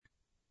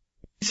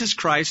Jesus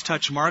Christ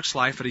touched Mark's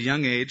life at a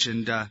young age,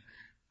 and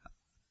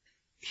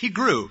he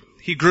grew.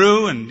 He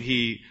grew, and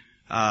he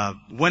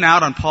went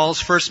out on Paul's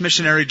first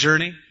missionary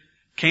journey,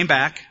 came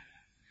back.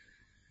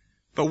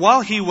 But while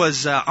he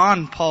was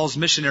on Paul's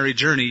missionary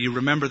journey, you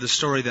remember the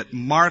story that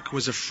Mark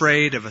was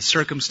afraid of a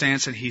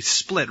circumstance, and he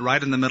split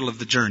right in the middle of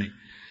the journey.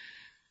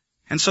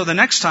 And so the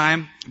next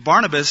time,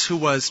 Barnabas, who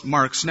was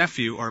Mark's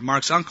nephew, or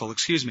Mark's uncle,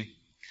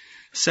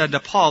 said to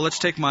Paul, let's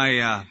take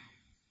my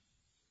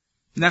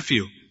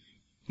nephew,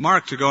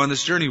 Mark, to go on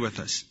this journey with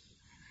us.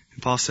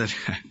 And Paul said,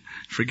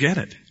 forget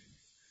it.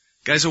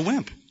 Guy's a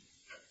wimp.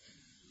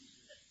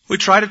 We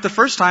tried it the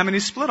first time and he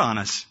split on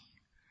us.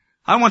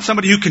 I want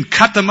somebody who can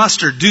cut the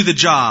mustard, do the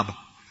job.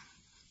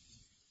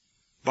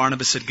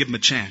 Barnabas said, give him a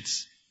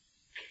chance.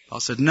 Paul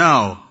said,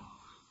 no.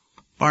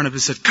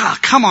 Barnabas said,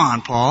 come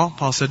on, Paul.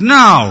 Paul said,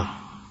 no.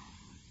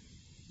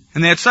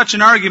 And they had such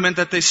an argument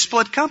that they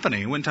split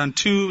company, went on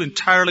 2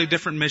 entirely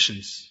different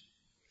missions.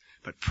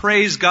 But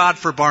praise God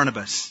for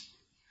Barnabas,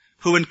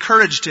 who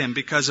encouraged him,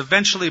 because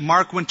eventually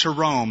Mark went to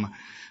Rome,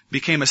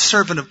 became a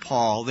servant of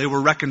Paul. They were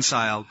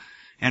reconciled.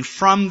 And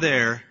from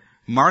there,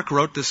 Mark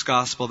wrote this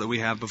gospel that we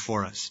have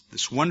before us.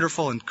 This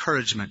wonderful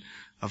encouragement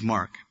of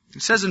Mark.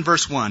 It says in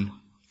verse 1,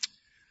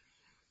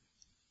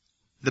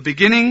 the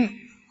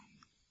beginning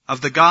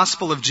of the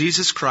gospel of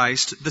Jesus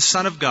Christ, the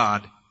Son of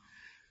God.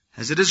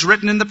 As it is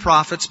written in the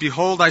prophets,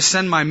 behold, I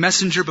send my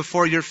messenger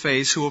before your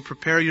face, who will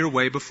prepare your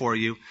way before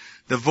you.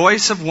 The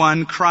voice of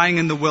one crying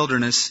in the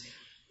wilderness,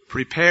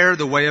 prepare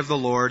the way of the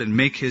Lord and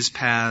make his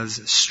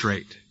paths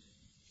straight.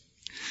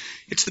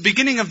 It's the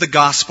beginning of the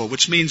gospel,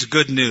 which means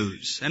good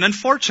news. And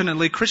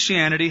unfortunately,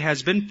 Christianity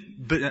has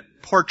been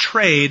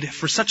portrayed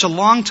for such a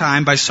long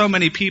time by so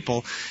many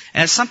people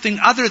as something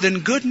other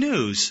than good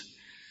news.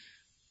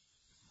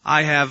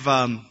 I have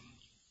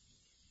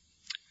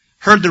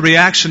heard the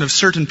reaction of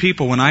certain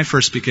people when I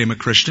first became a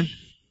Christian.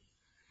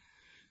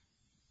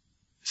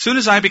 As soon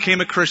as I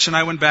became a Christian,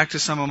 I went back to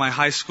some of my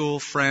high school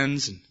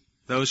friends and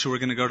those who were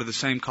going to go to the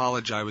same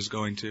college I was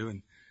going to.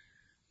 And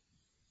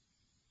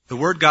the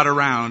word got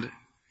around.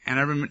 And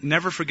I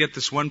never forget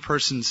this one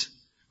person's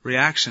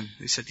reaction.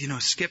 He said,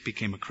 Skip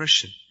became a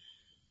Christian.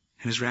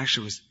 And his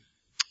reaction was,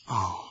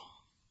 oh,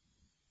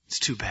 it's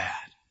too bad.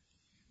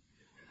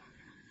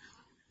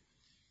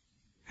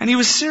 And he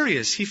was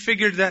serious. He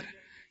figured that,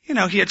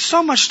 he had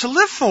so much to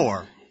live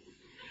for.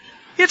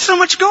 He had so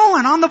much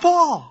going on the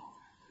ball.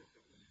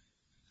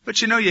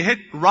 But you hit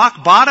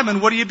rock bottom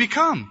and what do you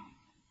become?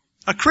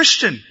 A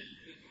Christian.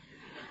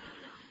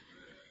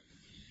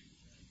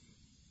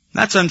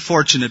 That's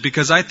unfortunate,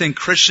 because I think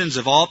Christians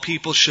of all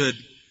people should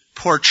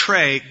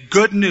portray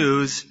good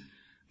news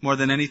more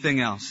than anything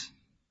else.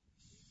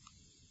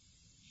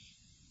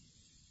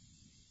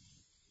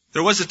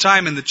 There was a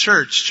time in the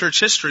church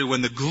history,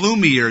 when the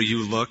gloomier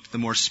you looked, the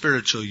more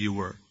spiritual you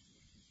were.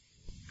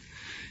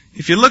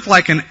 If you look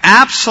like an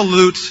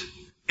absolute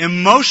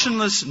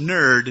emotionless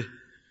nerd,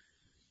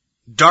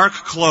 dark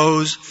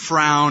clothes,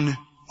 frown,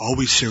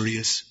 always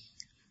serious,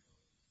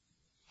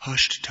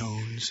 hushed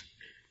tones,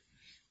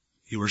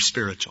 you were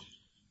spiritual.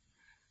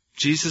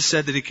 Jesus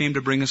said that he came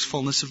to bring us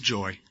fullness of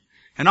joy.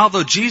 And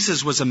although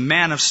Jesus was a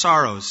man of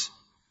sorrows,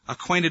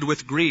 acquainted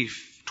with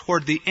grief,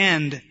 toward the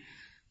end,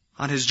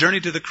 on his journey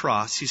to the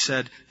cross, he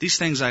said, these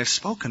things I have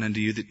spoken unto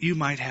you, that you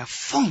might have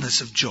fullness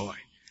of joy,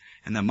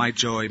 and that my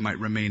joy might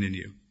remain in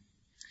you.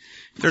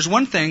 If there's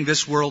one thing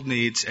this world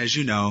needs, as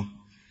you know,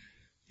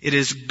 it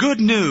is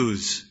good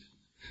news.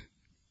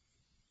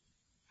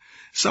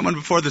 Someone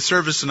before the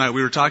service tonight,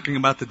 we were talking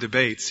about the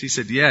debates. He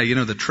said,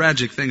 the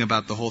tragic thing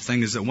about the whole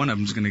thing is that one of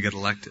them's going to get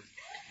elected.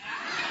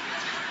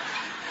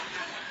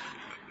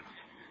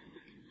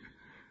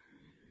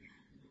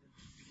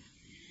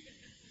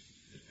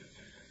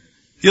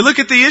 You look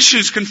at the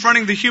issues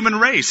confronting the human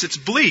race. It's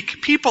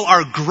bleak. People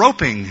are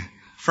groping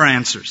for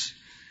answers.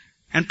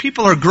 And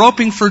people are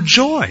groping for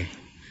joy.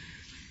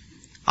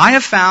 I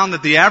have found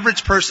that the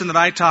average person that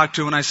I talk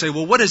to, when I say,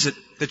 well, what is it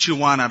that you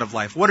want out of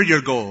life? What are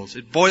your goals?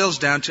 It boils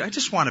down to, I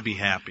just want to be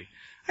happy.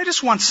 I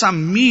just want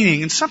some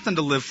meaning and something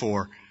to live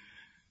for.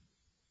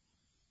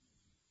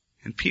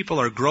 And people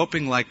are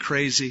groping like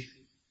crazy.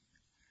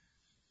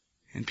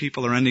 And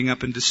people are ending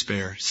up in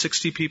despair.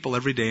 60 people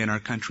every day in our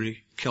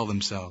country kill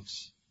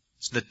themselves.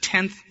 It's the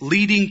 10th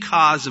leading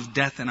cause of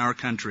death in our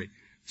country,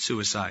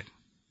 suicide.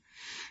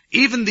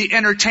 Even the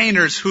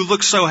entertainers who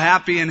look so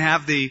happy and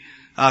have the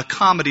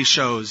comedy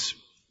shows,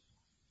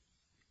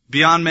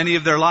 beyond many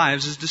of their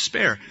lives is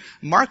despair.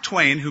 Mark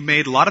Twain, who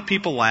made a lot of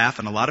people laugh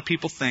and a lot of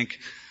people think,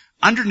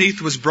 underneath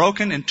was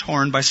broken and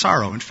torn by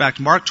sorrow. In fact,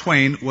 Mark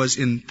Twain was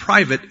in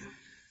private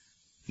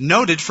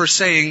noted for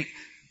saying,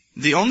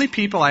 the only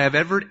people I have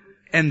ever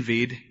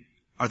envied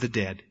are the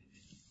dead.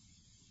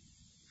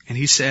 And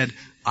he said,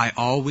 I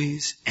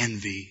always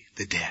envy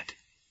the dead.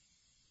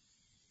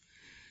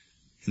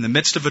 In the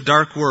midst of a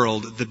dark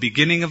world, the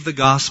beginning of the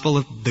gospel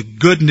of the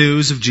good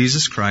news of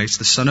Jesus Christ,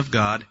 the Son of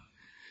God,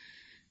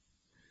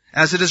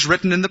 as it is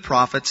written in the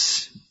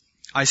prophets,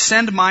 I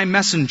send my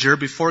messenger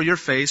before your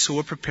face who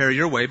will prepare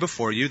your way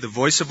before you, the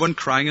voice of one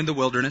crying in the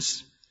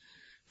wilderness,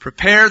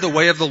 Prepare the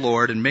way of the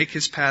Lord and make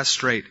his path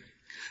straight.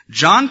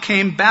 John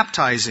came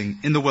baptizing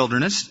in the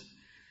wilderness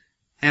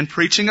and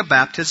preaching a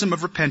baptism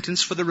of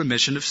repentance for the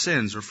remission of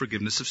sins or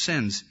forgiveness of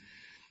sins.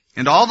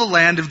 And all the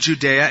land of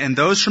Judea and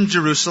those from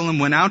Jerusalem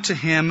went out to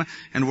him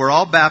and were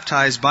all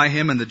baptized by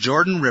him in the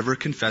Jordan River,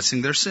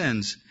 confessing their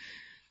sins.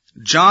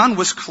 John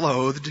was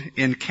clothed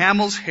in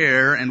camel's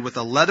hair and with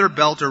a leather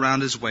belt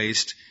around his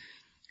waist,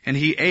 and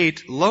he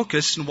ate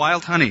locusts and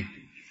wild honey.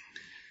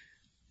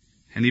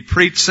 And he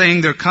preached, saying,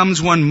 there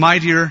comes one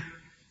mightier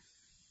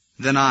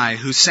than I,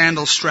 whose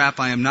sandal strap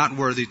I am not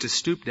worthy to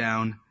stoop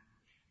down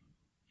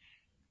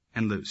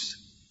and loose.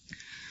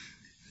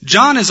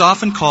 John is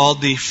often called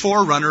the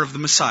forerunner of the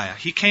Messiah.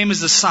 He came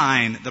as a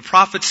sign. The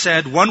prophet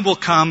said, one will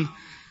come.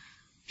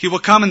 He will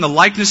come in the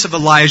likeness of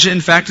Elijah.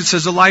 In fact, it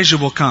says Elijah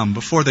will come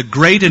before the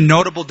great and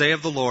notable day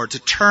of the Lord to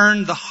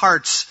turn the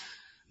hearts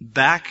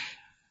back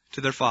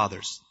to their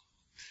fathers.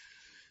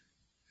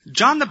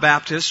 John the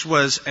Baptist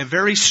was a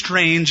very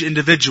strange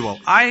individual.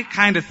 I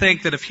kind of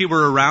think that if he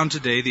were around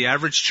today, the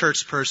average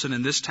church person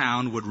in this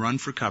town would run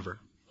for cover.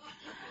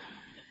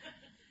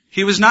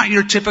 He was not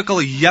your typical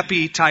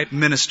yuppie type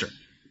minister.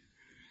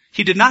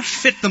 He did not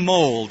fit the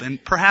mold,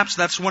 and perhaps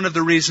that's one of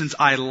the reasons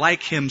I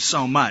like him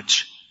so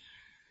much.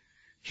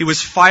 He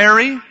was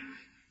fiery,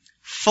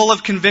 full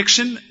of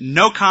conviction,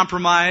 no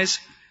compromise,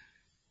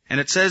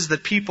 and it says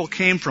that people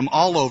came from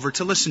all over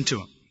to listen to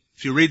him.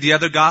 If you read the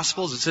other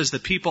Gospels, it says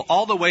that people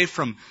all the way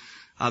from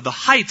the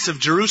heights of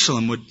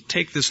Jerusalem would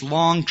take this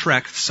long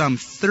trek, some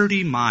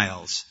 30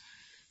 miles,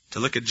 to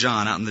look at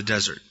John out in the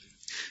desert.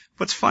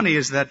 What's funny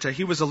is that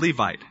he was a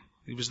Levite.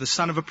 He was the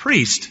son of a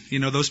priest. You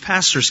know, those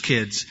pastors'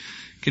 kids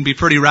can be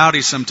pretty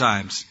rowdy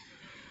sometimes.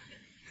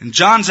 And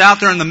John's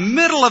out there in the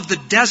middle of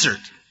the desert.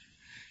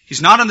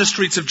 He's not on the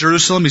streets of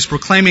Jerusalem. He's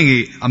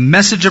proclaiming a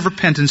message of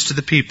repentance to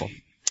the people.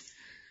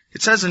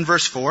 It says in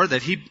verse 4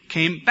 that he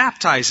came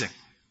baptizing.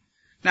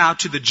 Now,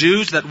 to the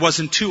Jews, that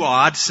wasn't too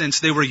odd,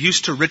 since they were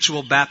used to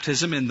ritual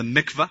baptism in the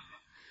mikveh.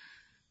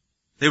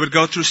 They would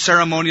go through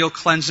ceremonial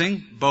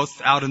cleansing,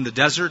 both out in the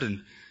desert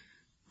and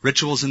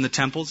rituals in the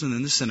temples and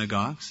in the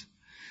synagogues.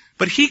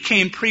 But he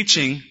came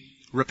preaching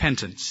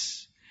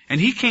repentance. And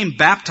he came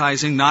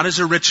baptizing not as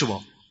a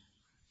ritual.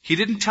 He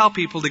didn't tell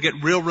people to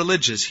get real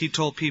religious. He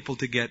told people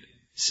to get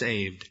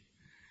saved.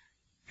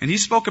 And he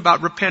spoke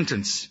about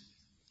repentance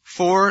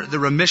for the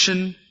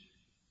remission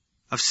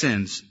of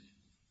sins.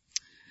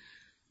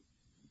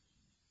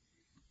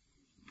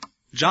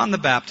 John the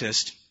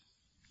Baptist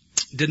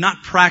did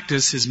not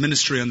practice his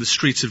ministry on the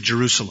streets of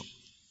Jerusalem.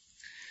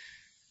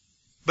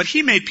 But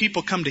he made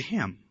people come to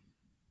him.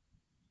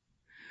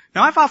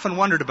 Now, I've often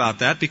wondered about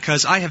that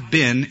because I have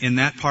been in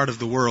that part of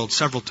the world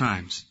several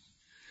times.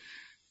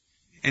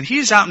 And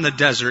he's out in the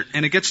desert,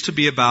 and it gets to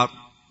be about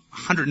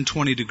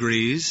 120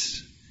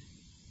 degrees.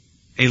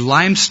 A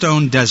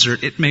limestone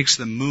desert, it makes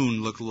the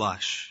moon look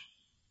lush.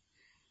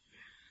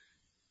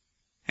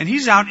 And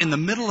he's out in the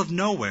middle of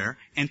nowhere,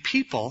 and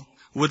people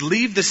would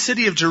leave the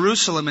city of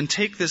Jerusalem and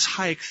take this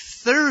hike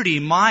 30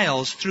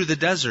 miles through the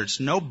deserts.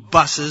 No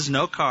buses,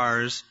 no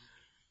cars.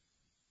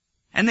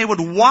 And they would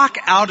walk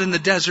out in the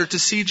desert to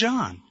see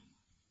John.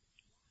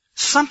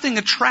 Something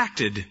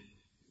attracted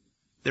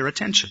their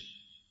attention.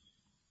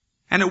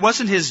 And it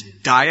wasn't his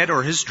diet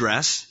or his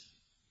dress.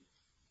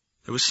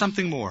 There was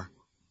something more.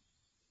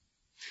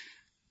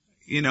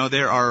 You know,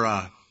 there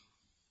are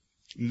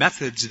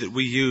methods that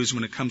we use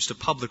when it comes to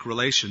public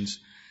relations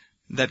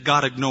that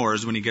God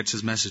ignores when he gets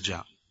his message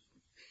out.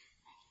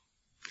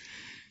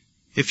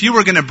 If you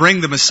were going to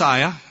bring the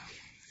Messiah,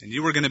 and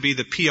you were going to be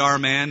the PR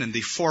man and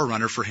the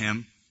forerunner for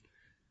him,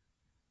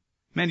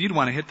 man, you'd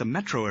want to hit the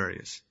metro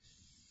areas.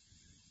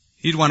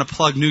 You'd want to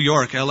plug New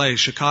York, LA,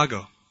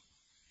 Chicago.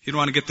 You'd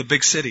want to get the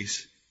big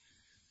cities.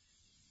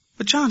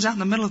 But John's out in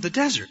the middle of the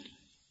desert.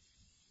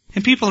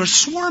 And people are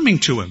swarming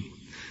to him.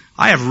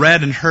 I have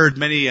read and heard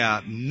many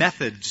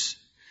methods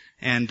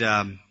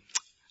and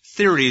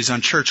theories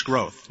on church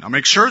growth. Now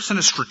make sure it's in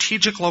a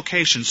strategic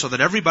location so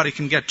that everybody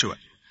can get to it.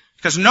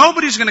 Because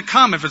nobody's going to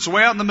come if it's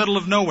way out in the middle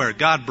of nowhere.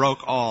 God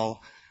broke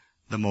all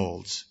the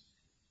molds.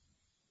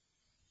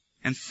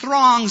 And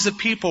throngs of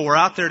people were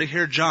out there to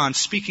hear John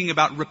speaking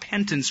about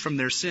repentance from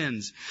their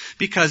sins.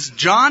 Because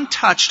John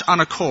touched on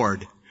a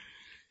chord.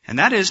 And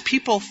that is,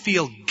 people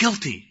feel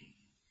guilty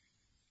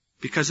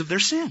because of their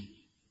sin.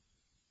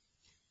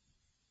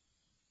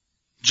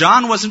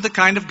 John wasn't the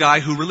kind of guy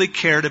who really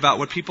cared about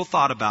what people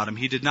thought about him.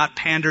 He did not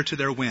pander to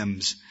their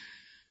whims.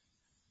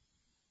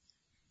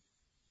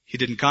 He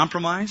didn't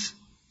compromise,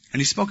 and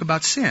he spoke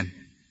about sin.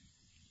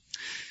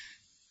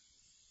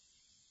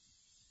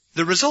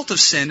 The result of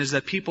sin is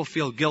that people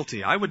feel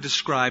guilty. I would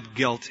describe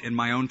guilt in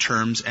my own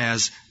terms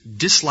as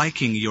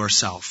disliking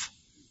yourself.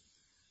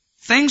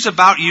 Things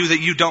about you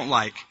that you don't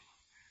like.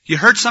 You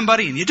hurt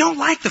somebody and you don't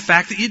like the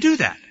fact that you do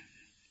that.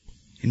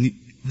 And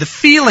the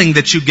feeling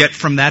that you get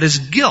from that is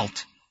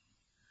guilt.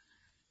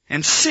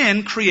 And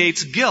sin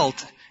creates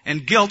guilt,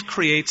 and guilt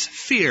creates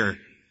fear.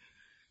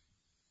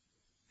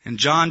 And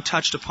John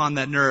touched upon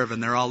that nerve,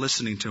 and they're all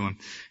listening to him.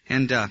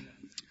 And let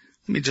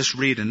Let me just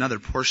read another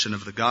portion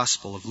of the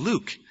Gospel of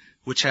Luke,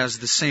 which has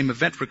the same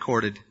event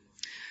recorded.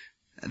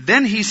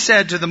 Then he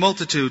said to the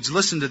multitudes,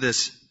 listen to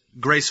this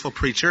graceful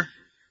preacher,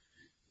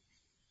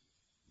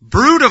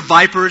 brood of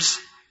vipers.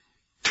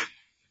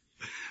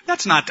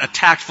 That's not a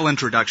tactful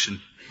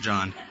introduction,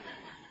 John.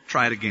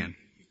 Try it again.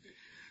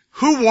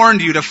 Who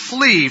warned you to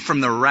flee from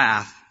the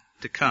wrath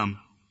to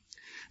come?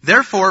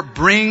 Therefore,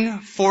 bring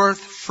forth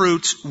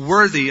fruits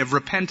worthy of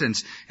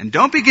repentance. And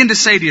don't begin to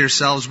say to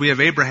yourselves, we have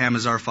Abraham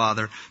as our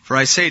father. For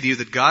I say to you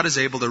that God is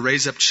able to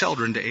raise up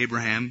children to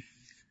Abraham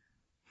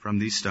from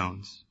these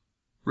stones.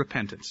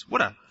 Repentance.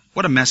 What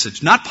a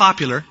message. Not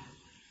popular.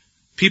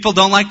 People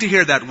don't like to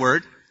hear that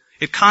word.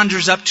 It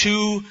conjures up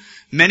too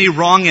many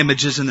wrong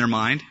images in their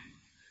mind.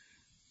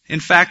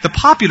 In fact, the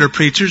popular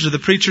preachers are the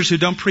preachers who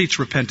don't preach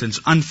repentance,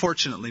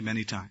 unfortunately,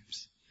 many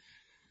times.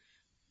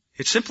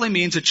 It simply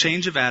means a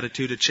change of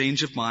attitude, a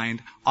change of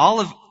mind. All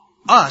of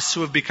us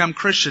who have become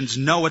Christians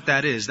know what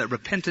that is, that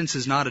repentance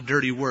is not a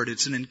dirty word.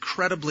 It's an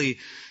incredibly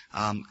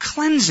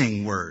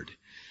cleansing word. In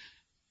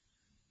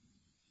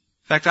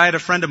fact, I had a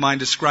friend of mine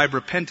describe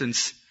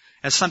repentance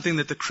as something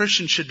that the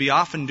Christian should be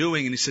often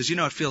doing. And he says,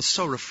 it feels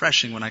so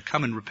refreshing when I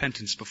come in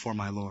repentance before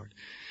my Lord.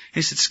 And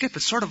he said, Skip,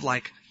 it's sort of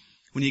like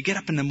when you get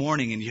up in the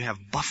morning and you have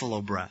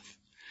buffalo breath.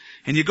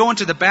 And you go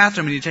into the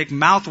bathroom and you take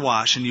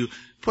mouthwash and you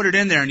put it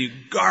in there and you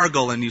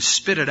gargle and you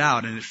spit it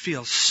out and it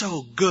feels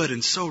so good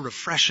and so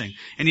refreshing.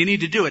 And you need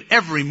to do it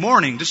every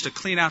morning just to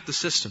clean out the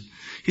system.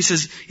 He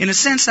says, in a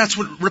sense, that's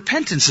what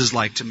repentance is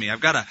like to me.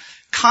 I've got to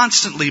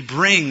constantly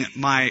bring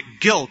my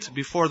guilt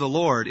before the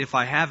Lord, if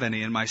I have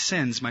any, and my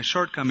sins, my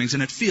shortcomings.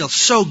 And it feels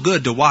so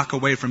good to walk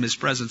away from His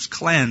presence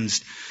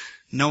cleansed,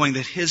 knowing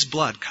that His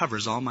blood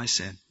covers all my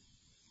sin.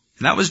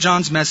 And that was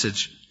John's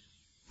message,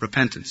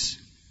 repentance.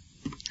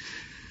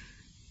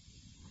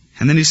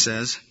 And then he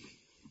says,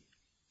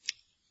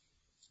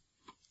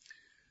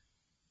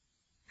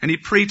 and he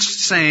preached,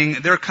 saying,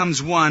 there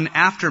comes one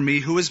after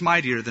me who is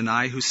mightier than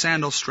I, whose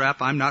sandal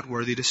strap I'm not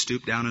worthy to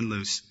stoop down and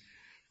loose.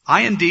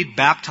 I indeed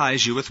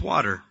baptize you with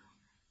water,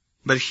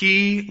 but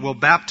he will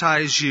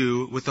baptize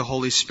you with the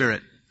Holy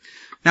Spirit.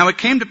 Now it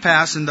came to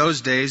pass in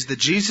those days that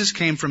Jesus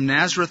came from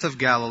Nazareth of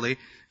Galilee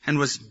and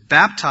was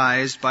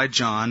baptized by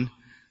John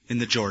in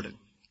the Jordan.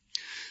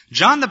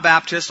 John the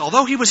Baptist,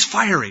 although he was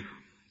fiery,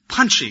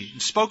 punchy,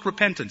 and spoke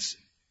repentance,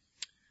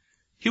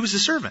 he was a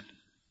servant.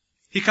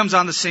 He comes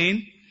on the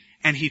scene,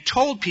 and he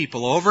told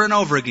people over and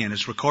over again,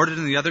 it's recorded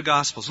in the other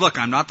Gospels, look,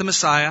 I'm not the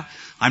Messiah.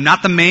 I'm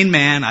not the main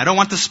man. I don't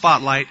want the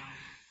spotlight.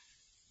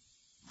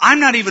 I'm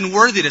not even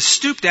worthy to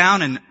stoop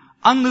down and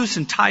unloose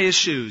and tie his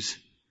shoes.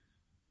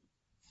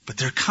 But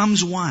there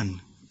comes one,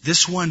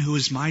 this one who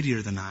is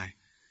mightier than I.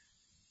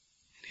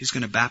 He's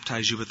going to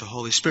baptize you with the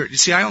Holy Spirit. You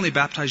see, I only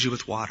baptize you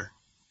with water,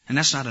 and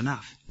that's not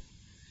enough.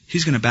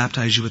 He's going to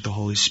baptize you with the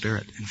Holy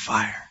Spirit and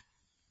fire.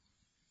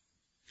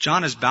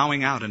 John is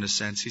bowing out in a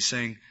sense. He's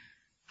saying,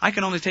 I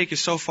can only take you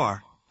so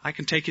far. I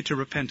can take you to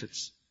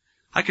repentance.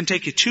 I can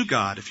take you to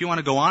God. If you want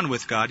to go on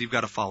with God, you've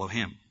got to follow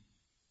Him.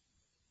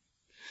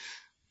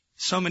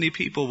 So many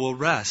people will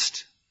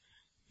rest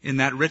in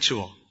that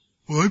ritual.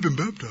 Well, I've been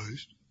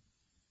baptized.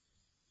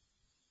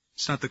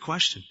 It's not the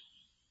question.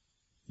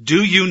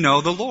 Do you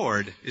know the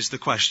Lord is the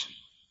question.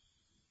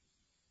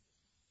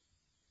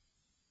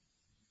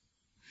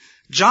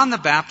 John the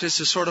Baptist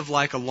is sort of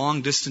like a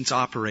long-distance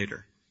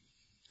operator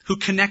who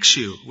connects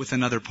you with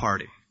another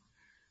party.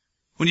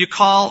 When you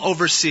call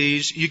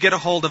overseas, you get a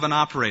hold of an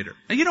operator.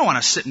 Now, you don't want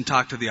to sit and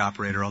talk to the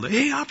operator all day.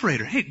 Hey,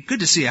 operator, hey,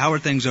 good to see you. How are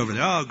things over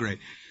there? Oh, great.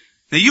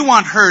 Now, you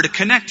want her to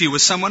connect you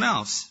with someone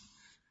else.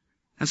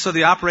 And so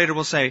the operator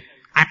will say,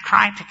 I'm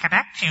trying to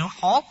connect you.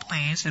 Hold,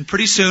 please. And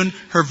pretty soon,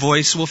 her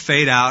voice will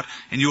fade out,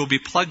 and you will be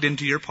plugged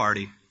into your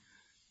party.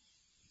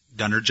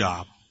 Done her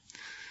job.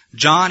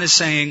 John is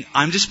saying,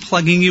 I'm just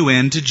plugging you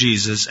in to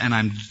Jesus, and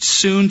I'm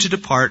soon to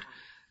depart.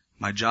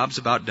 My job's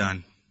about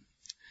done.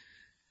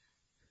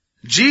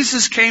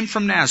 Jesus came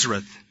from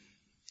Nazareth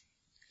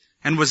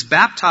and was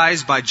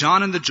baptized by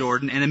John in the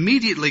Jordan, and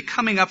immediately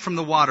coming up from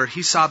the water,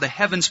 he saw the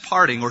heavens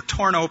parting or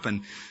torn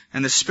open,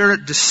 and the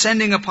Spirit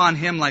descending upon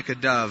him like a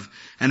dove.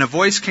 And a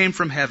voice came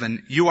from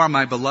heaven, You are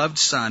my beloved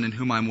Son, in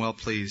whom I am well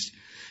pleased.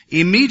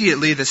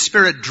 Immediately the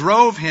Spirit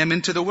drove him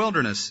into the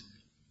wilderness.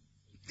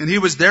 And he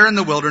was there in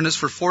the wilderness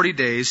for 40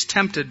 days,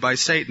 tempted by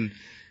Satan.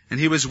 And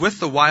he was with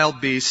the wild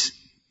beasts,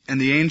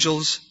 and the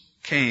angels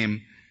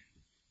came,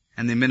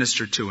 and they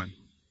ministered to him.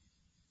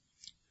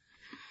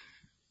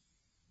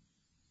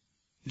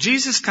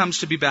 Jesus comes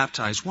to be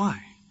baptized. Why?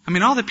 I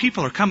mean, all the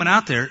people are coming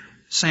out there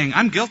saying,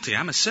 I'm guilty,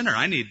 I'm a sinner,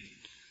 I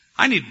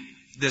need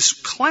this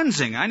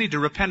cleansing, I need to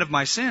repent of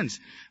my sins.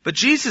 But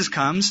Jesus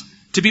comes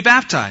to be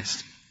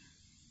baptized.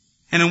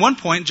 And at one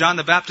point, John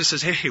the Baptist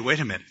says, hey, wait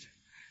a minute.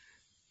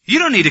 You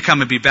don't need to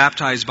come and be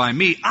baptized by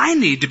me. I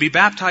need to be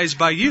baptized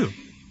by you.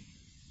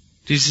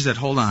 Jesus said,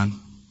 hold on.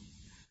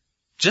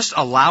 Just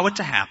allow it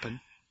to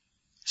happen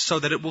so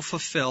that it will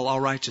fulfill all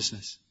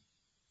righteousness.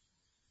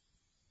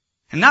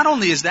 And not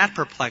only is that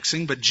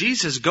perplexing, but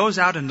Jesus goes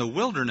out in the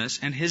wilderness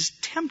and is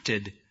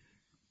tempted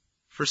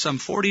for some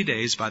 40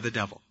 days by the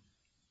devil.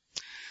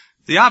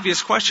 The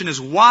obvious question is,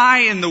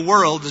 why in the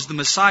world does the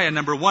Messiah,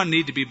 number one,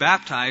 need to be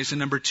baptized? And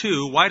number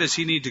two, why does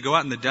he need to go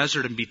out in the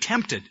desert and be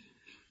tempted?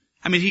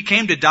 I mean, he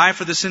came to die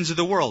for the sins of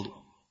the world.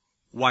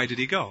 Why did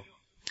he go?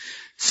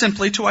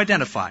 Simply to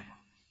identify.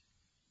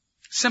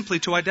 Simply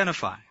to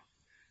identify.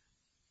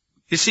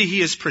 You see,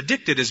 he is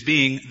predicted as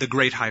being the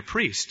great high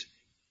priest.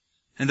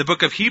 And the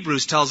book of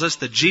Hebrews tells us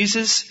that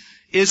Jesus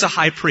is a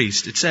high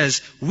priest. It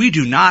says, we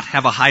do not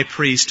have a high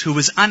priest who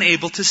was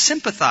unable to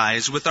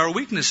sympathize with our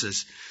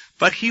weaknesses,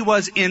 but he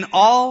was in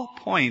all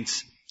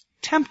points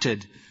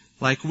tempted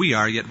like we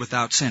are, yet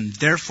without sin.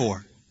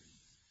 Therefore,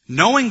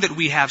 knowing that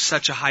we have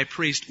such a high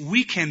priest,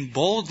 we can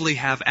boldly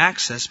have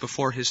access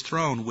before his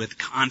throne with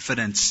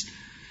confidence.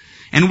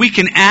 And we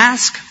can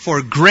ask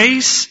for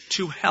grace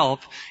to help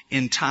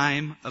in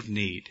time of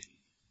need.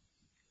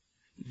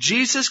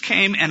 Jesus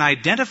came and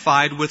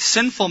identified with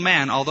sinful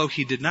man, although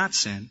he did not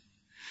sin.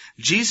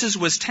 Jesus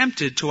was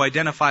tempted to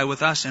identify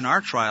with us in our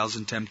trials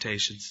and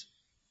temptations.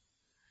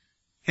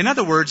 In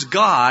other words,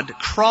 God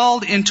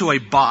crawled into a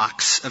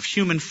box of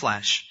human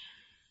flesh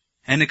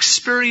and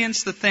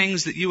experienced the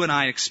things that you and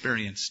I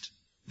experienced,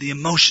 the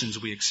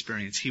emotions we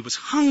experienced. He was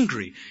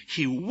hungry.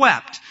 He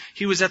wept.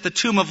 He was at the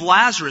tomb of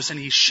Lazarus and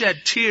he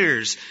shed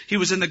tears. He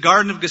was in the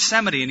Garden of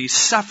Gethsemane and he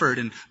suffered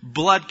and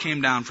blood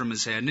came down from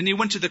his head. And then he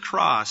went to the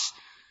cross.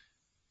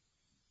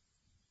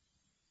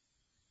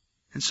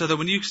 And so that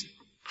when you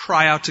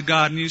cry out to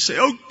God and you say,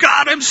 oh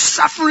God, I'm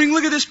suffering,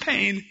 look at this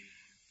pain,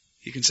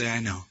 you can say, I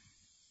know.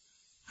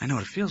 I know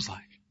what it feels like.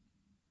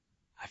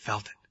 I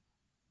felt it.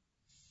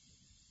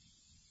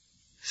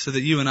 So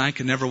that you and I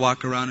can never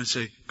walk around and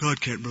say,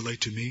 God can't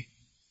relate to me.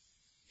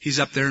 He's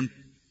up there in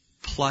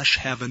plush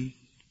heaven,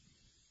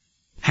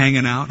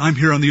 hanging out. I'm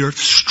here on the earth,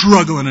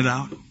 struggling it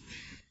out.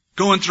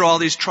 Going through all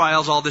these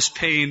trials, all this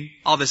pain,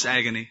 all this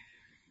agony.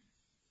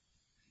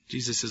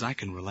 Jesus says, I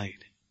can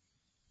relate.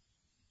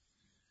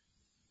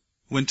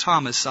 When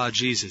Thomas saw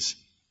Jesus,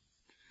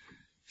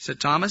 he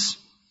said, Thomas,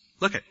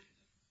 look it.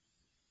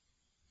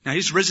 Now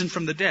he's risen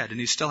from the dead and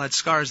he still had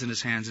scars in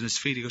his hands and his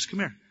feet. He goes, come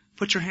here,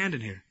 put your hand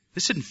in here.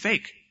 This isn't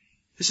fake.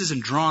 This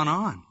isn't drawn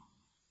on.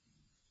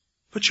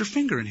 Put your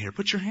finger in here.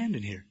 Put your hand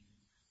in here.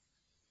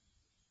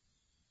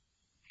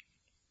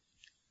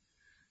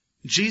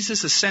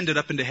 Jesus ascended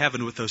up into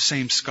heaven with those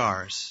same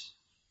scars.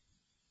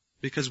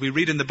 Because we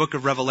read in the book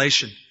of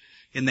Revelation,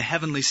 in the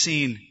heavenly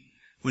scene,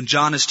 when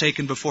John is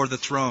taken before the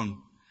throne,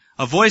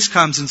 a voice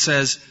comes and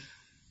says,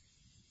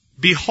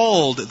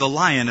 behold the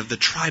Lion of the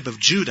tribe of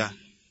Judah.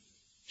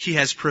 He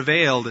has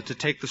prevailed to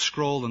take the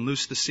scroll and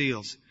loose the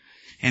seals.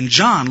 And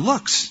John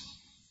looks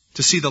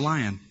to see the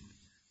lion,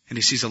 and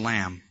he sees a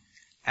lamb,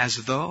 as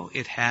though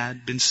it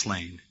had been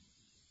slain.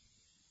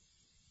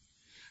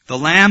 The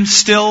lamb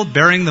still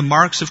bearing the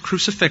marks of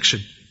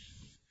crucifixion.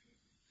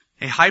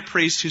 A high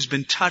priest who's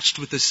been touched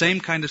with the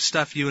same kind of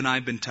stuff you and I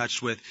have been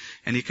touched with,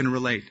 and he can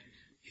relate.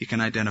 He can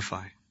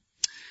identify.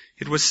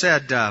 It was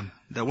said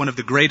that one of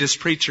the greatest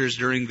preachers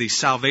during the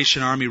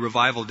Salvation Army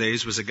revival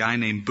days was a guy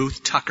named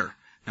Booth Tucker.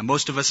 Now,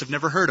 most of us have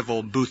never heard of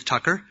old Booth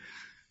Tucker.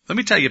 Let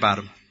me tell you about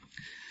him.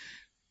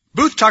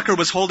 Booth Tucker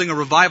was holding a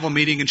revival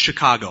meeting in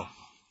Chicago.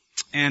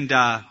 And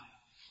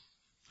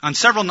on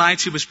several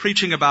nights he was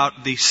preaching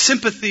about the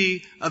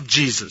sympathy of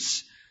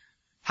Jesus.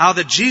 How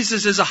that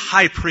Jesus is a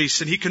high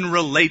priest and he can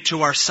relate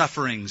to our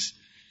sufferings.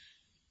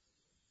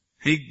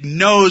 He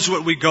knows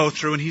what we go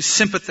through and he's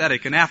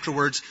sympathetic. And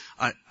afterwards,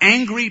 an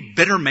angry,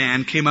 bitter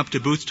man came up to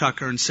Booth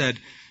Tucker and said,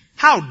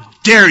 how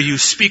dare you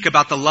speak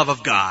about the love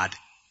of God?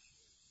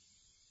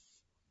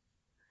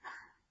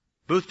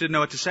 Booth didn't know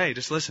what to say,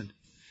 just listened.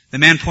 The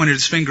man pointed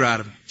his finger at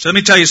him. So let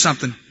me tell you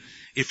something.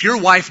 If your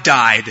wife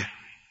died,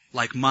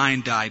 like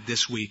mine died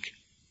this week,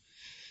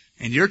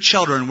 and your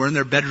children were in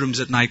their bedrooms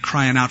at night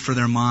crying out for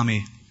their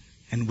mommy,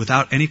 and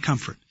without any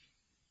comfort,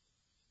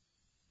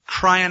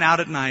 crying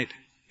out at night,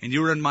 and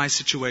you were in my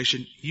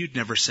situation, you'd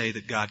never say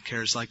that God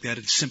cares like that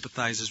and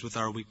sympathizes with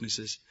our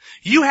weaknesses.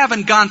 You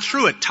haven't gone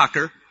through it,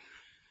 Tucker.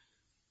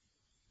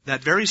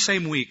 That very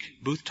same week,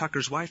 Booth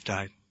Tucker's wife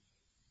died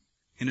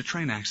in a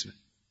train accident.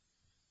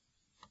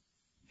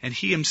 And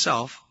he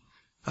himself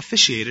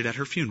officiated at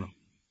her funeral.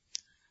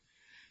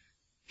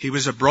 He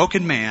was a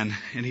broken man,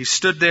 and he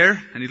stood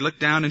there, and he looked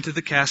down into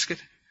the casket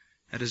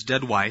at his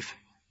dead wife.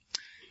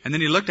 And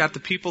then he looked at the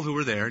people who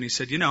were there, and he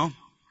said, you know,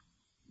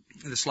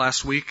 this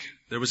last week,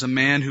 there was a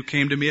man who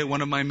came to me at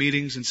one of my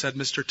meetings and said,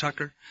 Mr.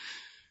 Tucker,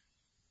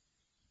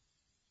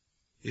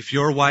 if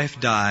your wife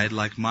died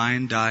like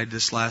mine died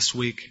this last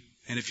week,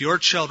 and if your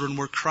children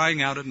were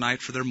crying out at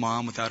night for their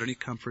mom without any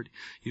comfort,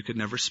 you could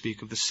never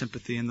speak of the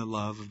sympathy and the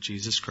love of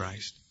Jesus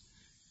Christ.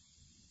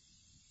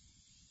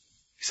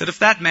 He said, if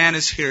that man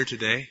is here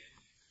today,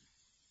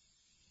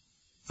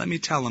 let me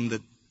tell him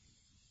that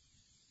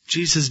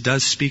Jesus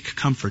does speak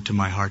comfort to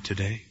my heart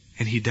today,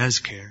 and he does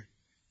care.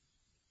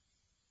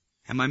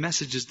 And my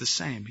message is the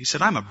same. He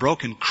said, I'm a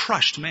broken,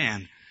 crushed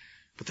man,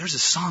 but there's a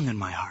song in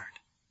my heart.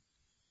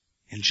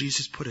 And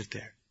Jesus put it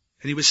there.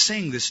 And he was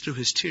saying this through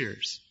his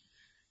tears.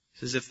 He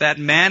says, if that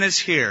man is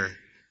here,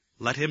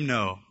 let him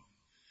know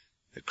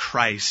that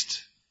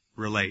Christ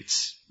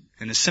relates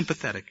and is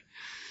sympathetic.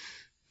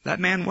 That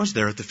man was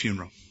there at the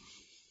funeral.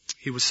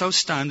 He was so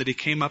stunned that he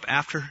came up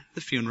after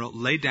the funeral,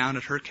 lay down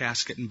at her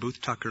casket, and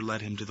Booth Tucker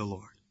led him to the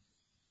Lord.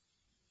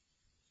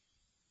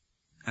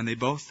 And they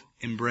both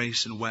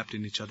embraced and wept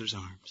in each other's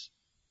arms.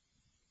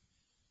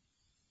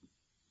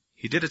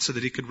 He did it so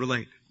that he could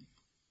relate.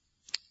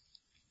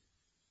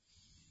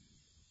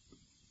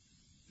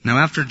 Now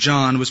after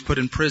John was put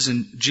in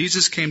prison,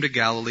 Jesus came to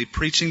Galilee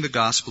preaching the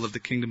gospel of the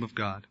kingdom of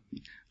God.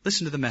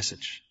 Listen to the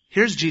message.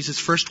 Here's Jesus'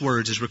 first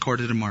words as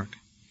recorded in Mark.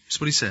 Here's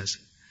what he says.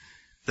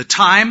 The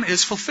time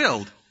is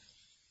fulfilled.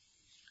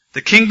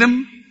 The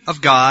kingdom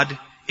of God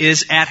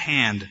is at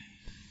hand.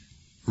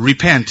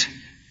 Repent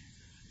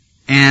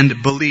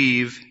and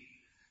believe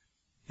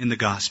in the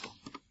gospel.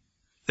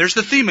 There's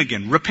the theme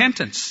again.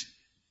 Repentance.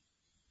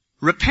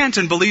 Repent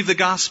and believe the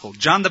gospel.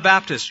 John the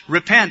Baptist,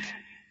 repent.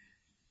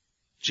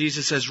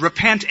 Jesus says,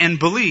 repent and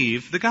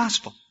believe the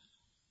gospel.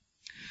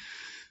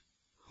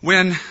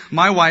 When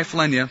my wife,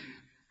 Lenya,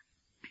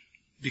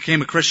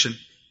 became a Christian,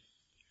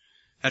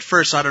 at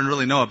first I didn't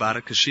really know about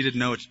it because she didn't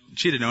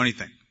know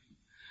anything.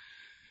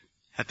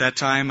 At that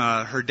time,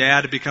 her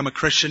dad had become a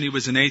Christian. He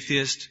was an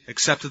atheist,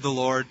 accepted the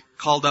Lord,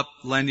 called up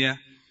Lenya,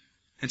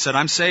 and said,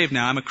 I'm saved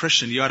now. I'm a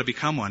Christian. You ought to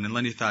become one. And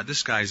Lenya thought,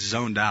 this guy's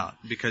zoned out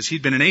because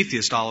he'd been an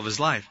atheist all of his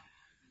life.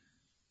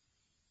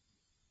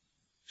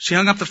 She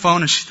hung up the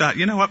phone and she thought,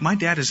 you know what? My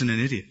dad isn't an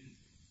idiot.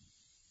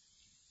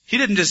 He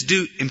didn't just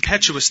do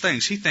impetuous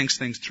things. He thinks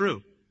things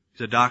through.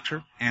 He's a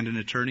doctor and an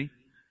attorney.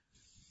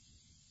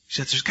 She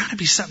said, there's got to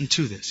be something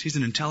to this. He's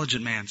an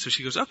intelligent man. So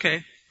she goes,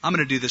 okay, I'm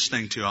going to do this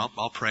thing too.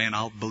 I'll pray and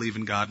I'll believe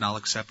in God and I'll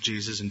accept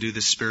Jesus and do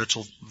this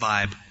spiritual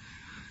vibe.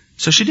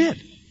 So she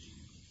did.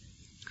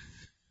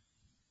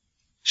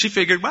 She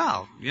figured,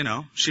 wow,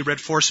 she read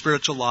 4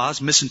 spiritual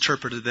laws,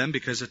 misinterpreted them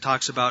because it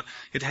talks about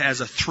it has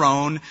a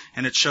throne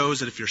and it shows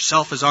that if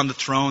yourself is on the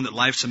throne, that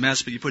life's a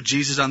mess, but you put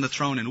Jesus on the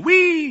throne and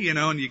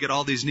and you get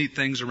all these neat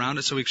things around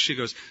it. So she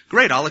goes,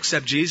 great, I'll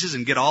accept Jesus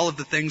and get all of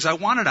the things I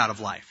wanted out of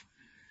life.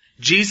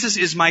 Jesus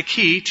is my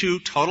key to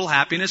total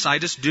happiness. I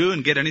just do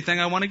and get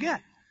anything I want to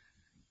get.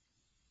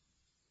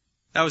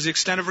 That was the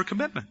extent of her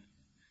commitment.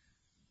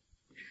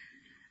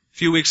 A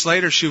few weeks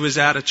later, she was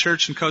at a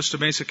church in Costa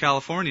Mesa,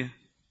 California.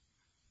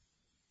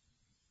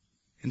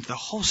 And the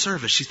whole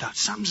service, she thought,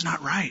 something's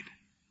not right.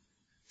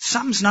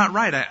 Something's not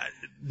right.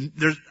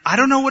 I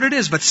don't know what it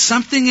is, but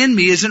something in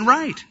me isn't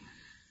right.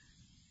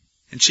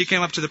 And she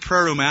came up to the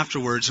prayer room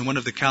afterwards, and one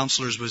of the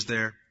counselors was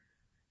there.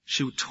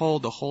 She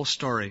told the whole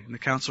story, and the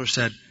counselor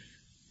said,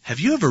 have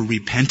you ever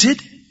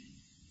repented?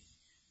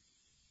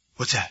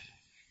 What's that?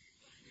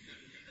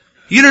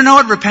 You don't know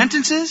what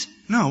repentance is?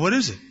 No, what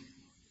is it?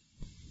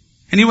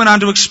 And he went on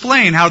to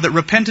explain how that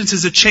repentance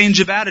is a change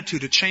of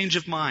attitude, a change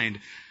of mind.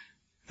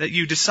 That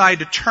you decide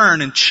to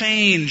turn and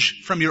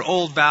change from your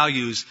old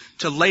values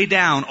to lay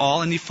down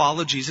all and you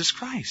follow Jesus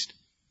Christ.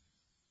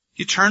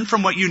 You turn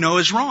from what you know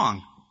is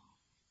wrong.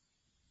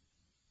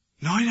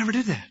 No, I never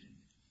did that.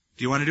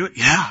 Do you want to do it?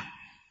 Yeah.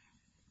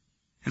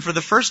 And for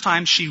the first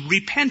time, she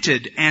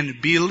repented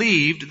and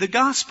believed the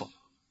gospel.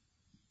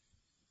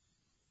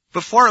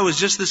 Before it was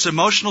just this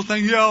emotional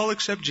thing, yeah, I'll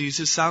accept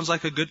Jesus, sounds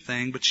like a good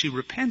thing, but she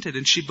repented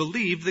and she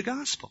believed the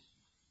gospel.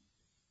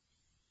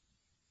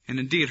 And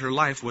indeed, her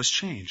life was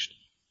changed.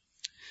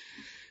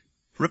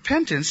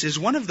 Repentance is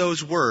one of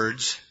those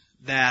words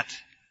that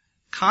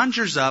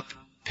conjures up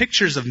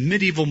pictures of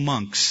medieval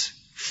monks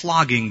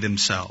flogging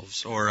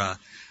themselves, or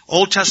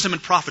Old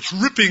Testament prophets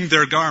ripping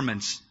their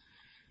garments.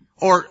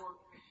 Or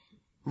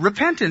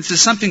repentance is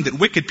something that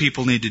wicked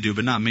people need to do,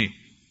 but not me.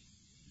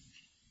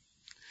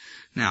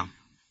 Now,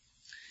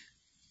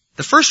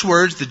 the first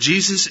words that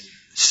Jesus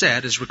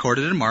said, as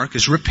recorded in Mark,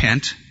 is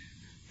repent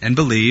and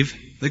believe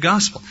the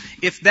gospel.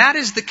 If that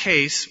is the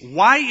case,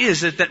 why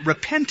is it that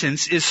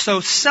repentance is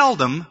so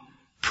seldom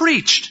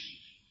preached?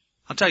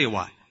 I'll tell you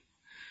why.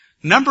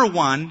 Number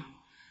one,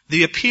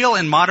 the appeal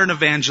in modern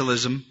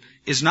evangelism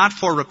is not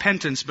for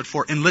repentance, but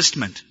for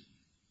enlistment.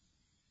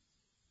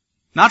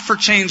 Not for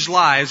changed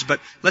lives, but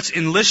let's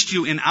enlist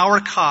you in our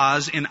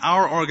cause, in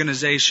our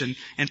organization,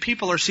 and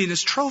people are seen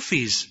as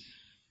trophies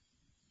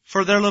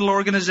for their little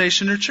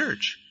organization or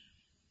church.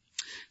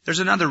 There's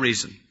another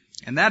reason,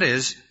 and that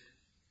is,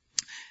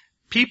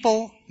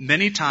 people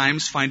many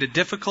times find it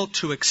difficult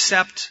to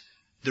accept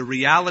the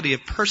reality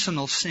of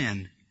personal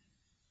sin.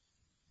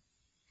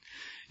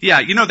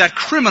 Yeah, that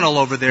criminal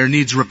over there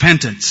needs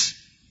repentance.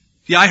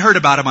 Yeah, I heard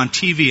about him on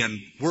TV and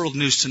World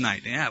News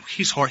Tonight. Yeah,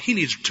 he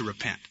needs to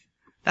repent.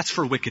 That's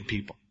for wicked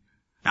people.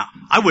 Now,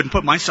 I wouldn't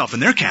put myself in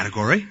their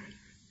category.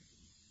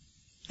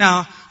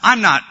 Now,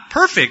 I'm not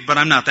perfect, but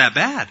I'm not that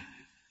bad.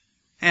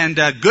 And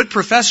good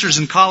professors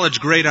in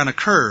college grade on a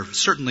curve.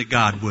 Certainly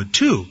God would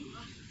too.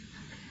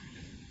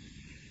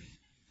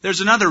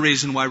 There's another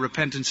reason why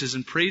repentance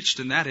isn't preached,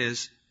 and that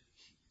is,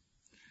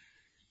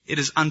 it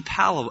is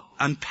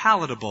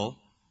unpalatable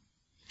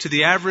to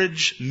the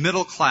average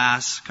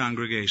middle-class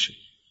congregation.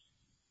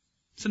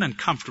 It's an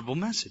uncomfortable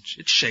message.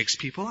 It shakes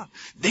people up.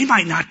 They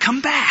might not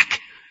come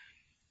back.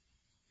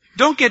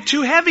 Don't get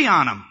too heavy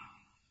on them.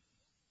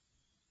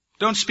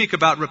 Don't speak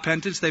about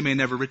repentance. They may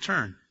never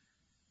return.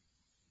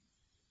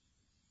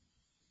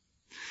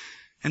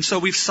 And so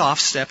we've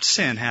soft-stepped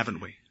sin,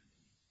 haven't we?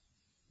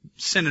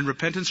 Sin and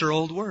repentance are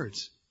old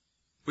words.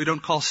 We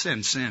don't call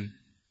sin, sin.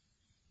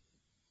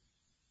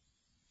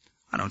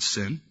 I don't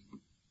sin.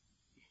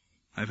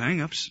 I have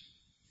hang-ups.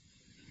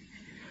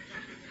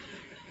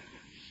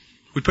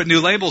 We put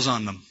new labels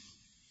on them.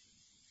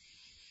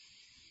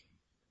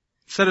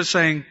 Instead of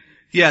saying,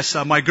 yes,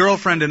 my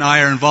girlfriend and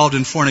I are involved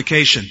in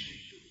fornication.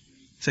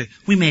 Say,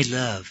 we made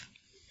love.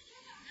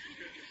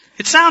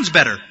 It sounds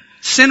better.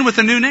 Sin with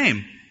a new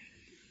name.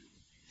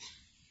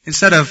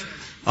 Instead of,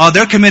 oh,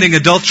 they're committing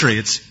adultery.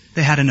 It's,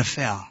 they had an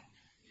affair.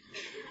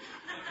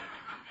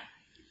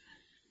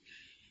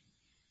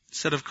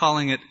 Instead of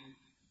calling it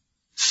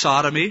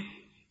sodomy,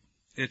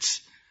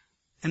 it's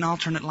an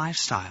alternate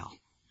lifestyle.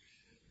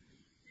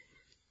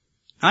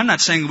 I'm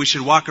not saying we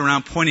should walk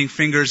around pointing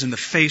fingers in the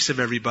face of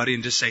everybody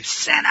and just say,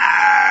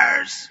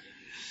 sinners!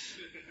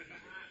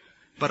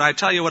 But I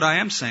tell you what I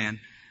am saying.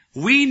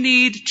 We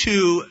need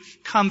to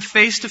come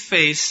face to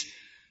face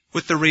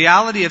with the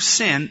reality of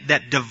sin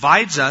that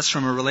divides us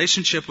from a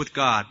relationship with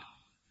God.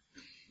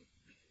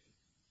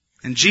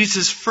 And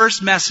Jesus'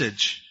 first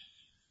message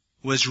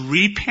was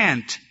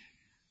repent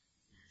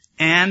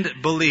and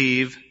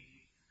believe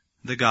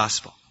the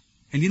gospel.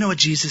 And you know what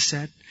Jesus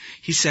said?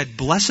 He said,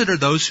 blessed are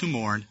those who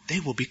mourn, they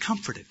will be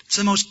comforted. It's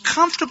the most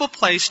comfortable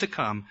place to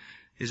come,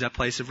 is that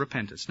place of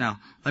repentance. Now,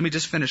 let me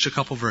just finish a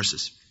couple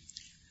verses.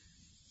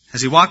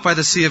 As he walked by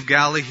the Sea of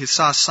Galilee, he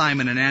saw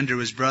Simon and Andrew,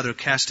 his brother,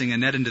 casting a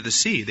net into the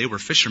sea. They were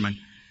fishermen.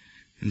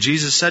 And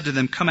Jesus said to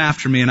them, come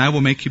after me, and I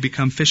will make you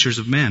become fishers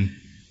of men.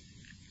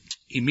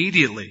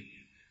 Immediately,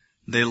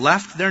 they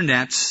left their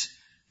nets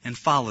and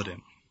followed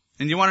him.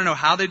 And you want to know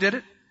how they did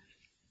it?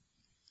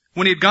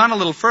 When he had gone a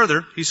little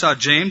further, he saw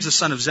James, the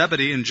son of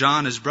Zebedee, and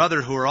John, his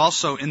brother, who were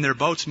also in their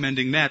boats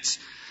mending nets.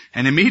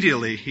 And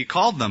immediately he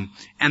called them,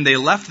 and they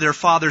left their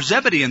father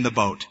Zebedee in the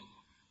boat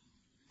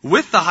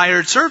with the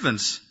hired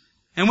servants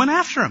and went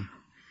after him.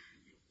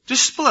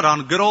 Just split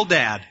on good old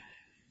dad.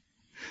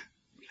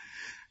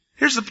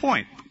 Here's the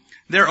point.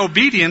 Their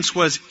obedience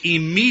was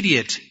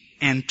immediate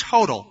and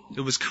total.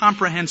 It was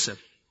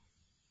comprehensive.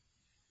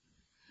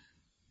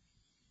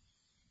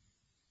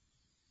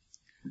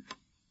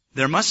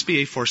 There must be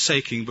a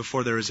forsaking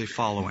before there is a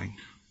following.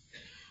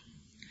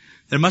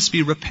 There must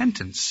be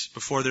repentance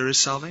before there is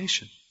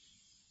salvation.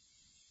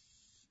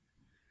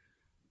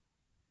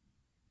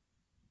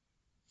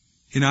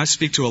 You know, I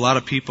speak to a lot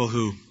of people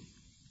who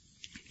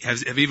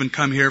have even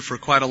come here for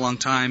quite a long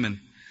time, and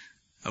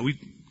we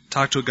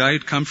talked to a guy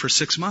who'd come for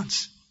 6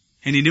 months,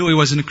 and he knew he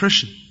wasn't a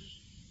Christian.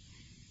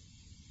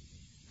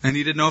 And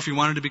he didn't know if he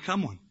wanted to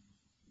become one.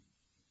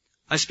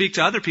 I speak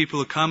to other people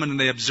who come and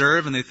they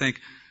observe and they think,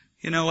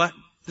 you know what?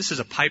 This is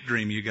a pipe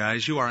dream, you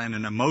guys. You are in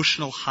an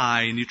emotional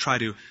high and you try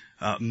to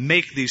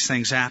make these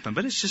things happen,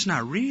 but it's just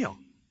not real.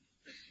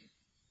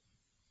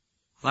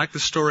 I like the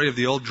story of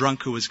the old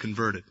drunk who was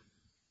converted.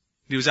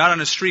 He was out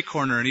on a street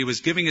corner and he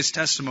was giving his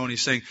testimony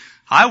saying,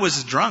 I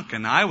was drunk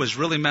and I was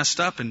really messed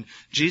up and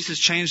Jesus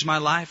changed my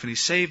life and He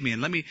saved me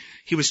and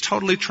He was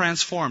totally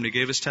transformed. He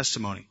gave his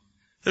testimony.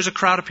 There's a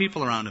crowd of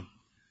people around him.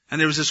 And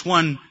there was this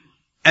one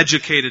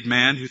educated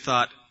man who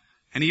thought,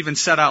 and he even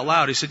said out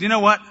loud, he said, you know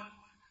what?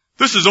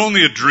 This is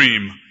only a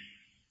dream.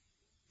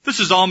 This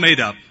is all made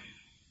up.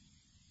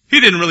 He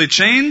didn't really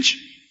change.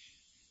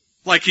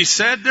 Like he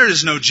said, there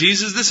is no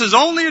Jesus. This is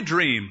only a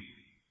dream.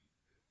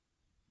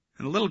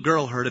 And a little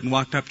girl heard it and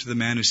walked up to the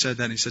man who said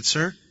that and he said,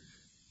 sir,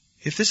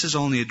 if this is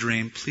only a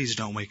dream, please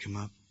don't wake him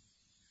up.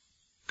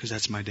 Because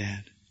that's my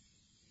dad.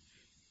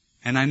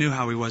 And I knew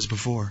how he was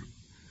before.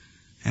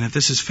 And if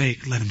this is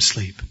fake, let him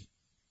sleep.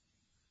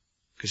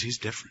 Because he's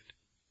different.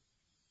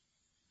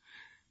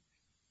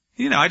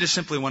 You know, I just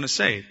simply want to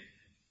say,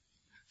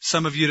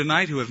 some of you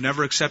tonight who have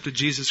never accepted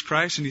Jesus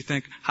Christ and you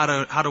think, how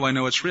do I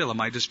know it's real? It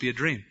might just be a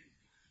dream.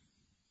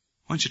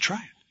 Why don't you try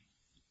it?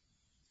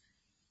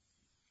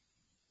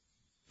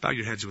 Bow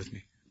your heads with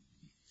me.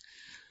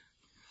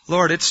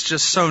 Lord, it's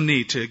just so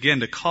neat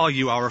to call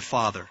you our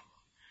Father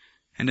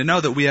and to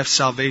know that we have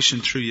salvation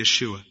through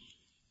Yeshua.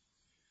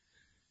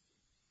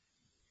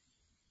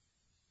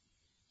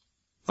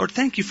 Lord,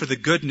 thank you for the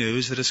good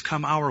news that has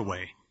come our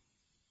way.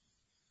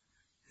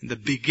 In the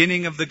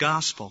beginning of the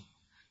gospel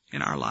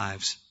in our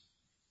lives.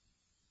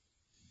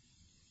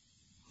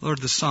 Lord,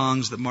 the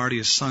songs that Marty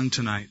has sung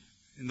tonight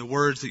and the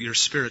words that your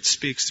Spirit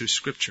speaks through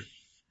Scripture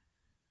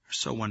are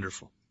so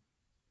wonderful.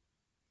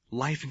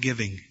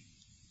 Life-giving.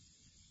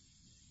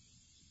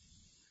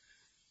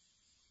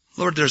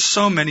 Lord, there's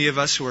so many of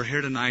us who are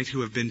here tonight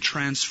who have been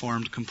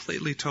transformed,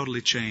 completely,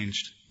 totally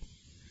changed.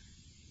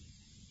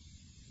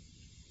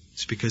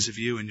 It's because of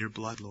you and your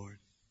blood, Lord.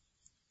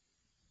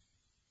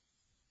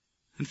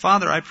 And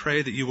Father, I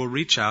pray that you will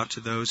reach out to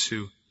those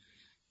who,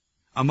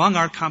 among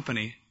our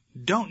company,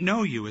 don't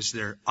know you as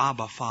their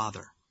Abba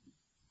Father.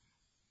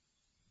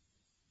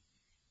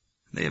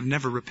 They have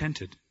never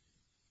repented.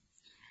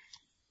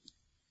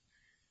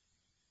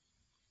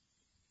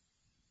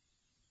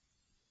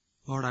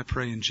 Lord, I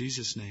pray in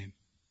Jesus' name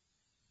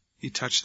He touched